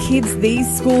for the kids these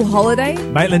school holidays?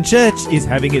 Maitland Church is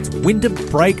having its winter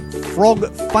break frog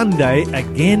fun day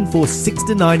again for 6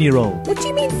 to 9 year olds. What do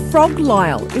you mean frog,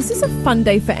 Lyle? Is this a fun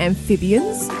day for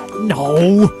amphibians?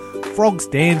 No! Frog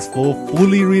stands for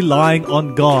fully relying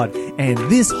on God, and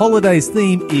this holiday's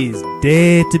theme is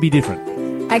Dare to be Different.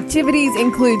 Activities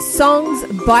include songs,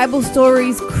 Bible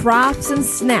stories, crafts and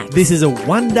snacks. This is a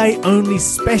one-day only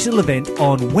special event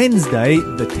on Wednesday,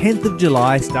 the 10th of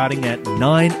July, starting at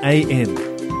 9 a.m.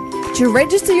 To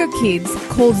register your kids,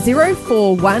 call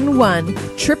 0411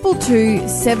 222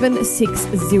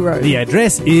 760. The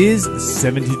address is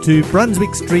 72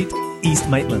 Brunswick Street, East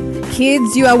Maitland.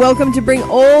 Kids, you are welcome to bring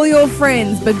all your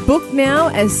friends, but book now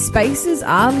as spaces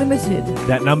are limited.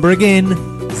 That number again,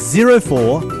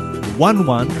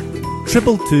 0411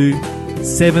 222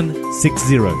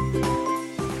 760.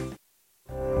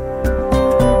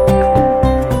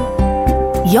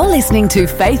 You're listening to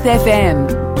Faith FM,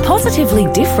 positively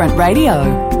different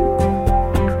radio.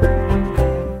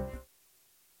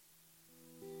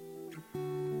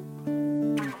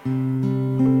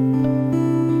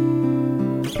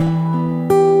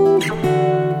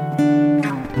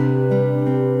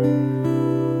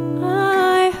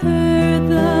 I heard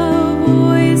the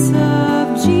voice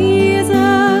of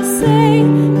Jesus say,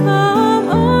 "Come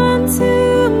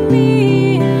unto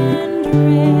me and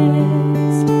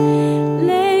rest.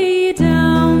 Lay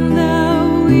down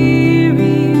the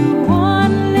weary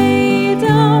one,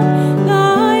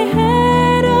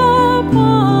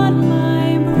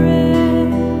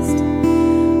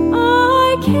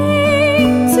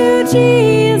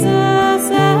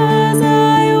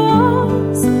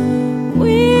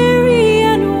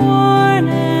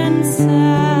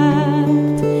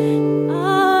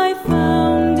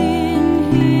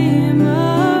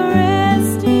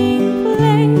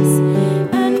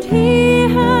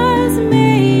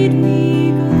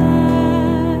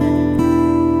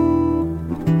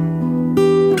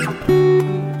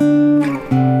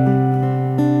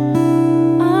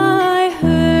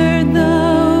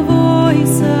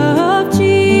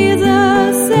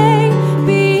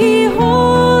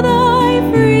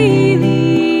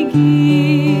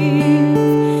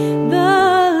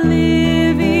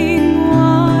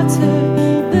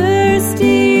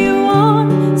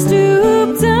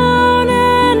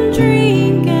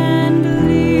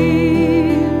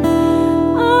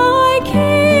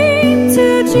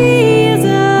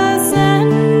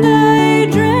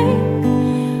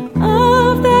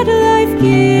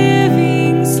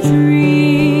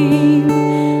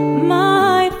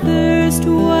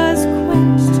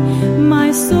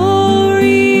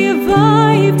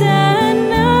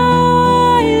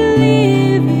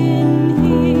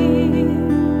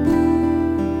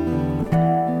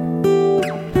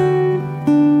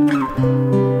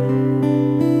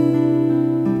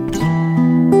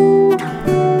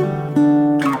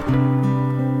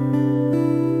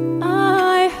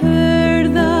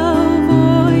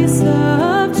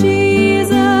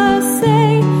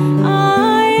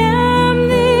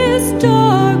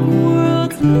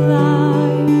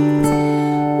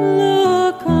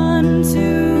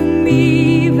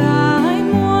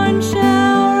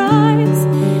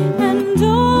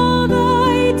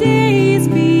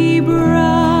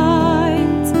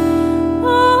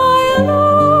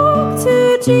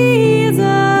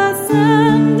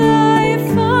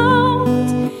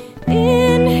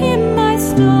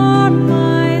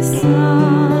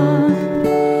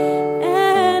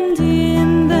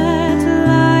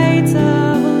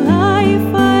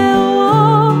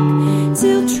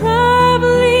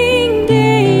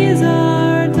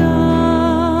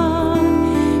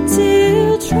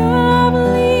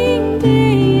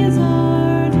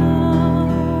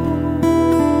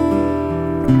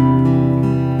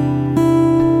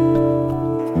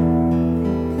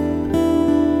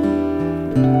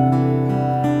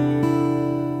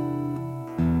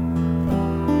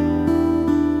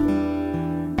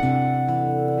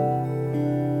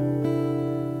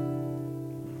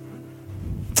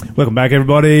 Welcome back,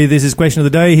 everybody. This is Question of the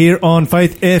Day here on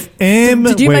Faith FM.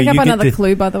 Did you where make up get another to-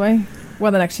 clue, by the way?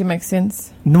 One that actually makes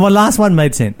sense. No, my last one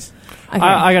made sense. Okay.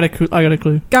 I got a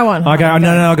clue. Go on. Okay, Harley,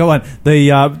 go. no, I got one.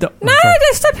 No,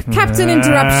 just stop Captain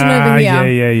Interruption over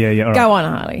here. Yeah. All right. Go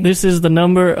on, Harley. This is the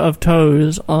number of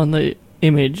toes on the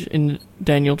image in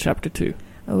Daniel chapter 2.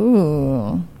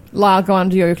 Ooh. Lyle, go on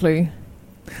to your clue.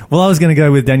 Well, I was going to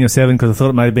go with Daniel 7 because I thought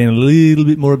it may have been a little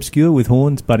bit more obscure with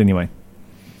horns, but anyway.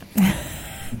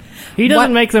 He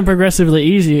doesn't make them progressively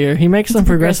easier. He makes them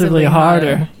progressively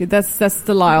harder. That's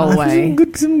the Lyle way.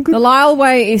 Some good. The Lyle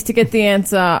way is to get the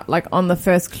answer like on the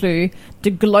first clue, to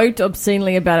gloat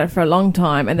obscenely about it for a long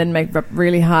time, and then make up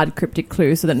really hard cryptic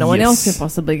clues so that no one else can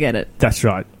possibly get it. That's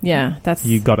right. Yeah, that's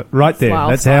You got it right there. Lyle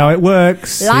That's style. how it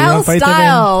works. Lyle Here on Faith FM.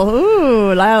 style.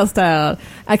 Ooh, Lyle style.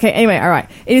 Okay, anyway, all right.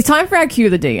 It is time for our Q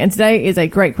of the D, and today is a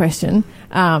great question.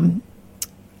 I'm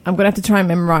going to have to try and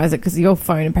memorize it because your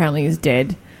phone apparently is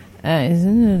dead.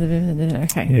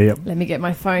 Okay. Yep. Let me get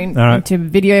my phone All right. into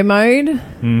video mode.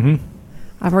 Mm-hmm.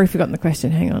 I've already forgotten the question.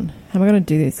 Hang on. How am I going to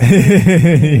do this?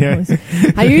 Yeah.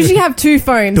 I usually have two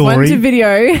phones, one Dory. to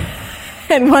video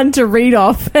and one to read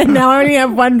off. And now I only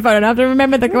have one phone. I have to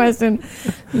remember the question.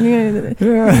 Okay,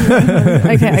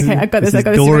 I got this. This I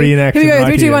got is this. Dory in action Here we go. right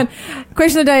 3, 2, here. 1.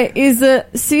 Question of the day. Is the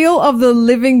seal of the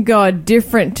living God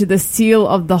different to the seal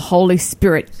of the Holy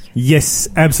Spirit? Yes,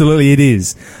 absolutely it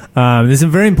is. There's some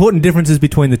very important differences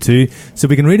between the two. So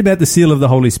we can read about the seal of the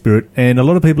Holy Spirit, and a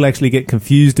lot of people actually get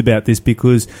confused about this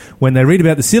because when they read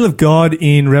about the seal of God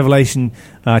in Revelation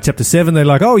chapter 7, they're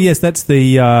like, oh yes, that's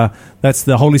the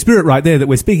Holy Spirit right there that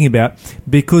we're speaking about,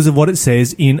 because of what it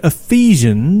says in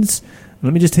Ephesians.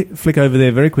 Let me just flick over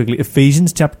there very quickly.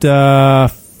 Ephesians chapter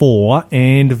 4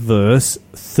 and verse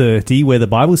 30, where the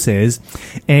Bible says,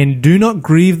 "And do not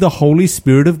grieve the Holy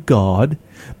Spirit of God,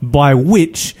 by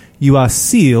which you are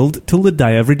sealed till the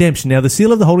day of redemption." Now, the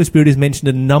seal of the Holy Spirit is mentioned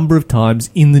a number of times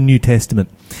in the New Testament.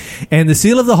 And the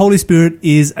seal of the Holy Spirit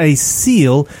is a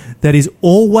seal that is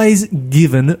always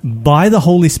given by the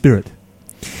Holy Spirit.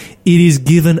 It is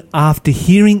given after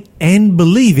hearing and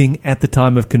believing at the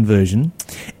time of conversion,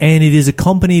 and it is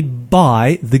accompanied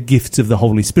by the gifts of the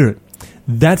Holy Spirit.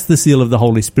 That's the seal of the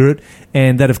Holy Spirit,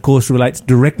 and that, of course, relates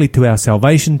directly to our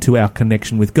salvation, to our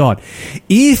connection with God.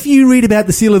 If you read about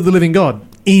the seal of the living God,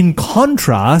 in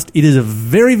contrast, it is a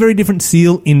very, very different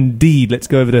seal indeed. Let's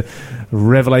go over to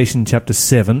Revelation chapter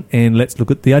 7, and let's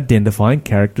look at the identifying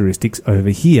characteristics over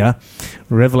here.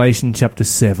 Revelation chapter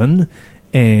 7,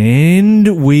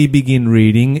 and we begin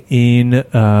reading in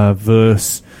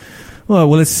verse... Well,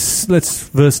 let's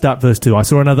start verse 2. "I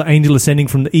saw another angel ascending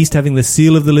from the east, having the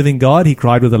seal of the living God. He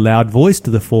cried with a loud voice to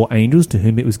the 4 angels to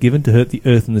whom it was given to hurt the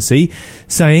earth and the sea,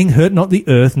 saying, Hurt not the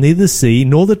earth, neither the sea,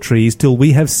 nor the trees, till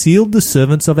we have sealed the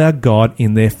servants of our God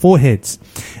in their foreheads."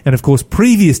 And of course,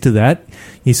 previous to that,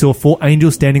 he saw 4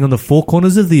 angels standing on the 4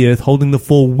 corners of the earth, holding the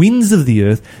 4 winds of the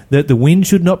earth, that the wind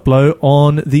should not blow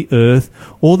on the earth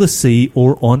or the sea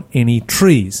or on any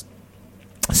trees.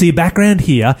 So your background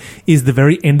here is the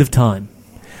very end of time.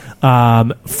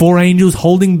 4 angels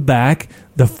holding back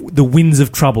the winds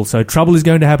of trouble. So trouble is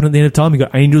going to happen at the end of time. You've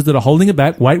got angels that are holding it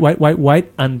back. Wait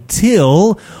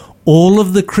until all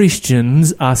of the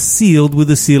Christians are sealed with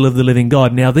the seal of the living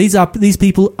God. Now these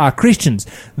people are Christians.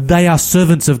 They are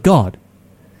servants of God.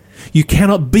 You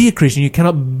cannot be a Christian, you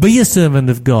cannot be a servant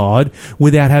of God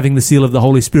without having the seal of the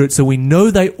Holy Spirit. So we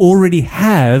know they already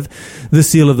have the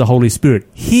seal of the Holy Spirit.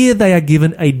 Here they are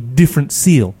given a different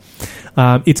seal.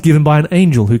 It's given by an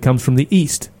angel who comes from the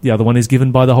east. The other one is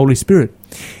given by the Holy Spirit.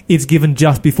 It's given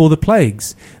just before the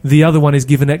plagues. The other one is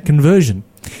given at conversion.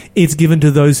 It's given to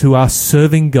those who are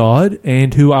serving God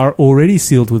and who are already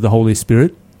sealed with the Holy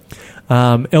Spirit.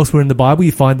 Elsewhere in the Bible,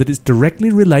 you find that it's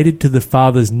directly related to the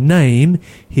Father's name,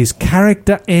 his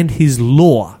character, and his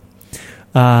law.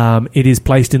 It is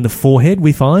placed in the forehead,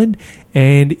 we find,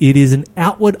 and it is an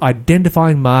outward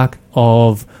identifying mark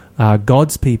of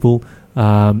God's people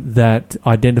that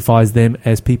identifies them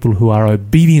as people who are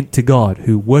obedient to God,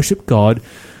 who worship God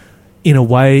in a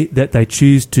way that they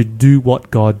choose to do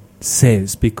what God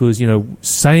says. Because,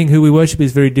 saying who we worship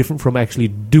is very different from actually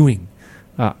doing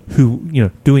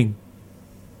doing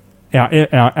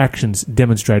our actions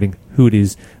demonstrating who it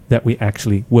is that we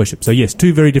actually worship. So yes,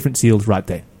 2 very different seals right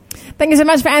there. Thank you so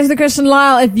much for answering the question,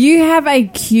 Lyle. If you have a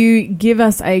Q, give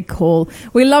us a call.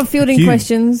 We love fielding Q.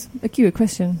 questions. A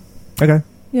question. Okay.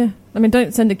 Yeah. I mean,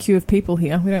 don't send a queue of people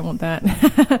here. We don't want that.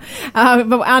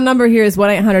 But our number here is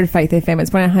 1-800-FAITH-FM.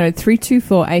 It's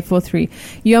 1-800-324-843.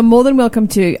 You are more than welcome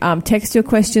to text your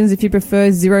questions if you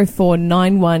prefer,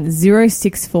 0491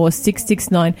 064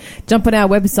 669. Jump on our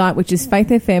website, which is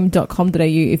faithfm.com.au.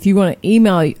 If you want to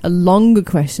email a longer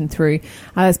question through,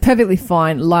 that's perfectly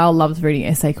fine. Lyle loves reading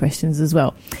essay questions as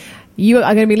well. You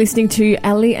are going to be listening to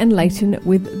Ali and Leighton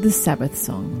with the Sabbath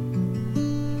Song.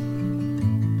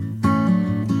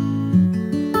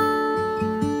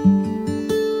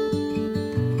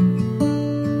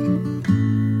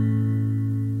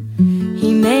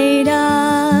 He made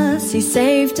us, He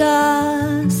saved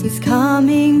us, He's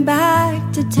coming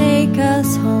back to take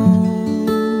us home.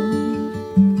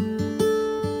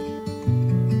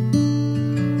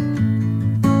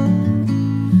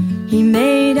 He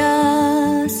made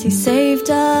us, He saved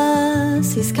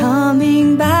us, He's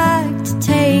coming back to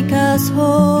take us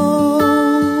home.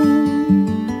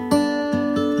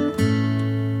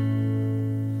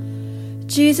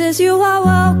 Jesus, you are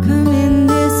welcome in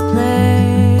this place.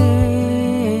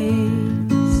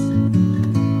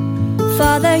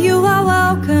 Father, you are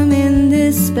welcome in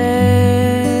this space.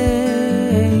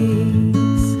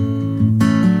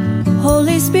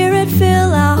 Holy Spirit,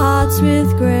 fill our hearts with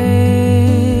grace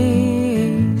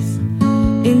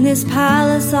in this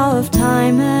palace of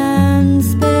time and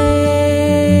space.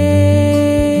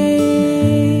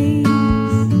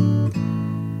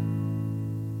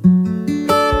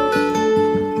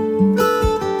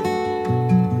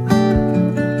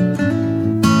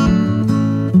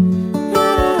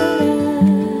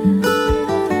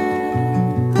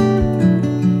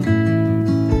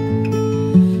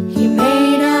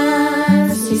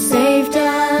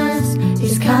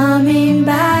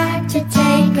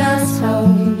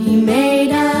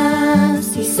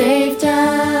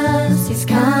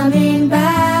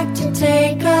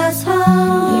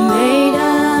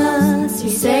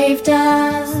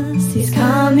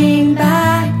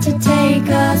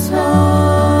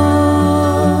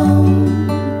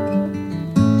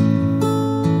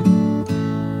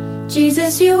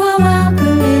 Jesus, you are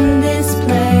welcome in this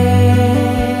place.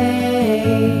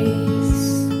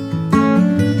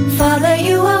 Father,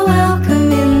 you are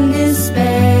welcome in this space.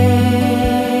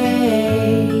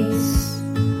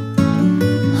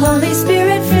 Holy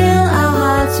Spirit, fill our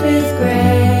hearts with grace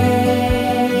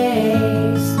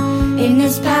in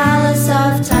this palace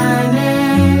of time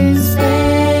and space.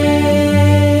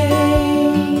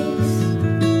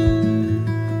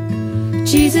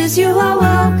 Jesus, you are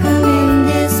welcome in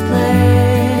this place.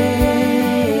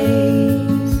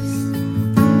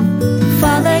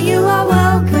 Father, you are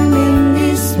welcome in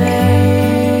this space.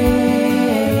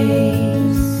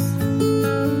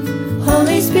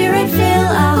 Holy Spirit, fill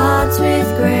our hearts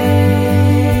with grace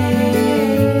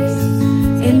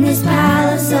in this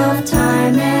palace of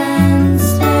time and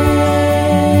space.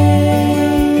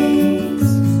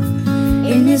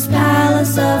 In this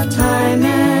palace of time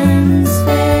and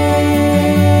space.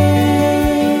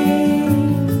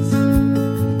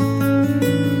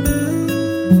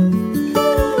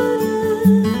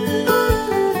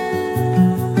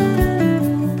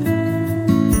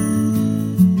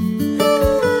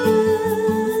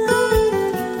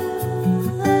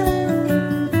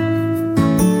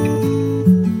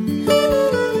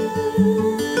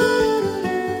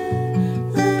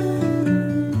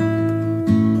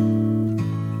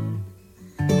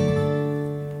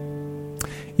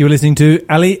 You're listening to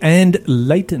Ali and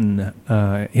Leighton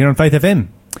here on Faith FM.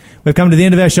 We've come to the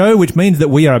end of our show, which means that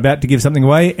we are about to give something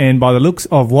away. And by the looks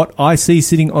of what I see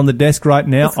sitting on the desk right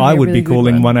now, That's gonna I be a would really be good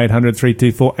calling one.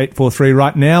 1-800-324-843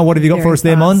 right now. What have you got for us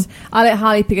there, Mon? I let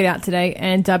Harley pick it out today,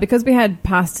 and because we had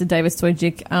Pastor David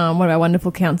Stojic, one of our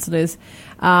wonderful counsellors,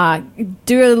 do a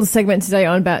little segment today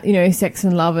on about sex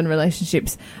and love and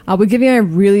relationships. We're giving a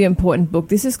really important book.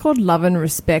 This is called Love and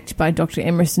Respect by Dr.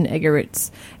 Emerson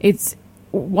Eggerichs. It's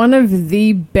one of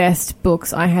the best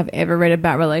books I have ever read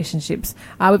about relationships.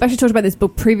 We've actually talked about this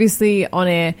book previously on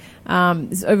air.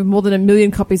 There's over more than 1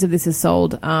 million copies of this is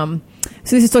sold. So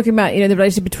this is talking about the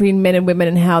relationship between men and women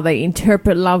and how they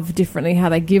interpret love differently, how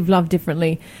they give love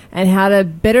differently, and how to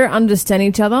better understand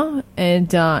each other.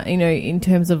 And in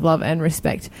terms of love and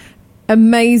respect.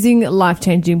 Amazing,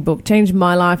 life-changing book. Changed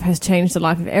my life. Has changed the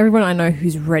life of everyone I know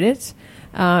who's read it.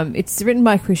 It's written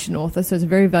by a Christian author, so it's a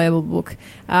very valuable book.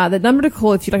 The number to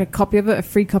call if you'd like a copy of it, a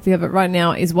free copy of it right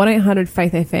now, is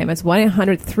 1-800-FAITH-FM. It's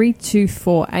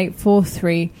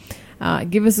 1-800-324-843.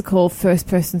 Give us a call. First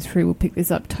person through will pick this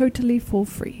up totally for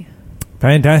free.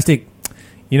 Fantastic.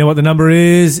 You know what the number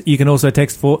is. You can also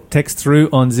text through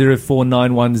on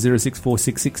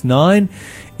 0491064669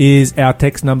 is our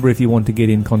text number if you want to get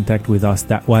in contact with us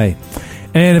that way.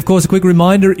 And, of course, a quick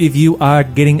reminder, if you are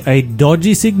getting a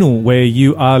dodgy signal where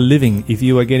you are living, if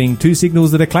you are getting two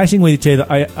signals that are clashing with each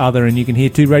other and you can hear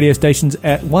two radio stations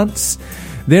at once,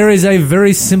 there is a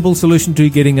very simple solution to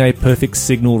getting a perfect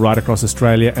signal right across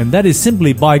Australia, and that is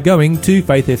simply by going to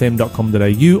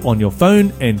faithfm.com.au on your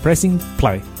phone and pressing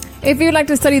play. If you'd like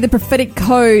to study the prophetic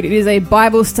code, it is a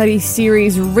Bible study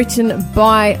series written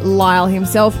by Lyle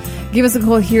himself. Give us a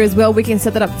call here as well. We can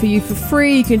set that up for you for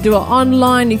free. You can do it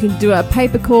online. You can do a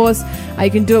paper course.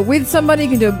 You can do it with somebody. You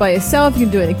can do it by yourself. You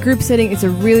can do it in a group setting. It's a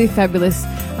really fabulous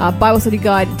Bible study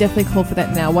guide. Definitely call for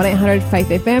that now.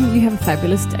 1-800-FAITH-FM. You have a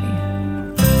fabulous day.